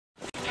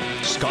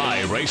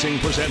Sky Racing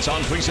presents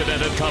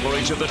unprecedented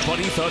coverage of the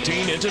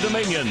 2013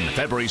 Inter-Dominion.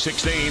 February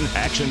 16,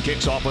 action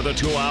kicks off with a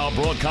 2-hour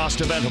broadcast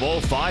event of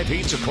all 5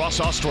 heats across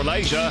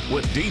Australasia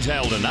with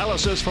detailed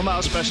analysis from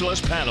our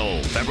specialist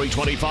panel. February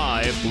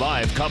 25,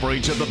 live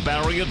coverage of the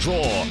barrier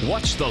draw.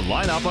 Watch the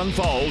lineup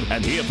unfold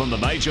and hear from the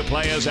major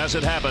players as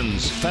it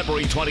happens.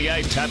 February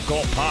 28,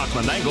 Tabcorp Park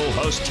Menangle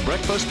hosts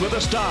Breakfast with the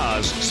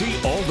Stars. See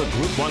all the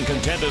Group 1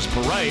 contenders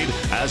parade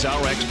as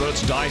our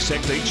experts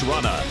dissect each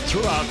runner.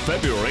 Throughout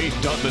February,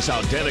 don't miss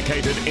our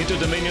dedicated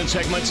Inter-Dominion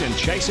segments in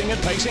Chasing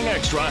and Pacing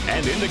Extra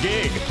and In the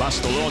Gig, plus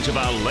the launch of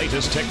our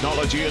latest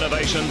technology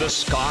innovation, the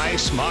Sky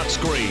Smart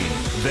Screen.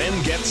 Then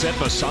get set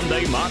for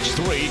Sunday, March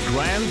 3,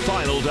 Grand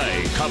Final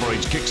Day.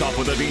 Coverage kicks off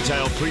with a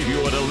detailed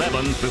preview at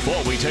 11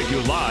 before we take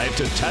you live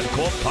to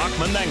Tabcorp Park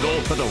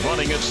Menangle for the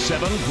running of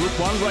 7 Group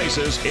 1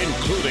 races,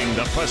 including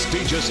the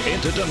prestigious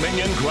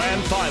Inter-Dominion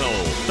Grand Final.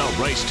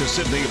 The race to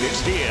Sydney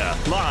is here,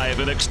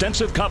 live in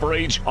extensive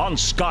coverage on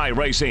Sky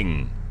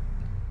Racing.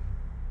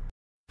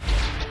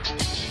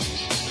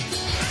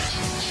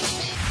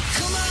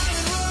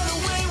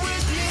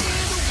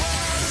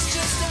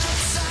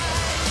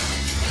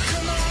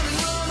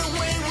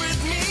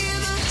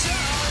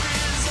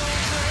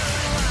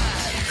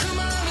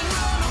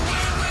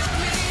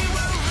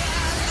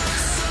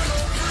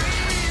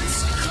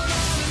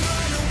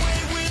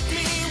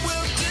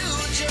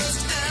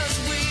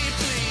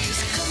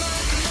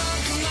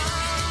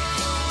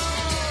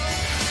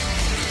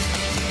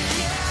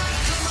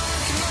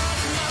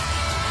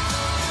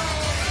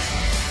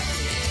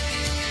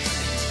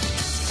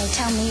 They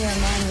tell me you're a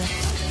man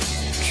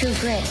with true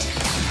grit.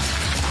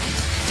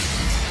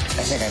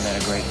 I think I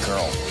met a great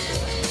girl.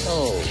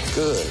 Oh,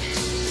 good.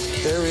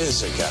 There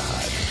is a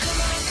God.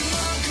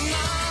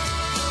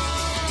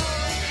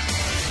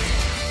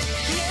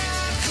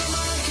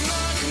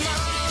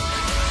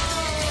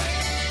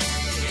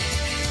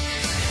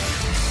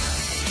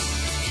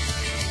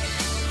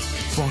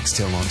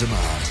 Foxtel On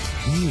Demand.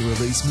 New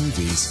release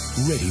movies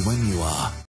ready when you are.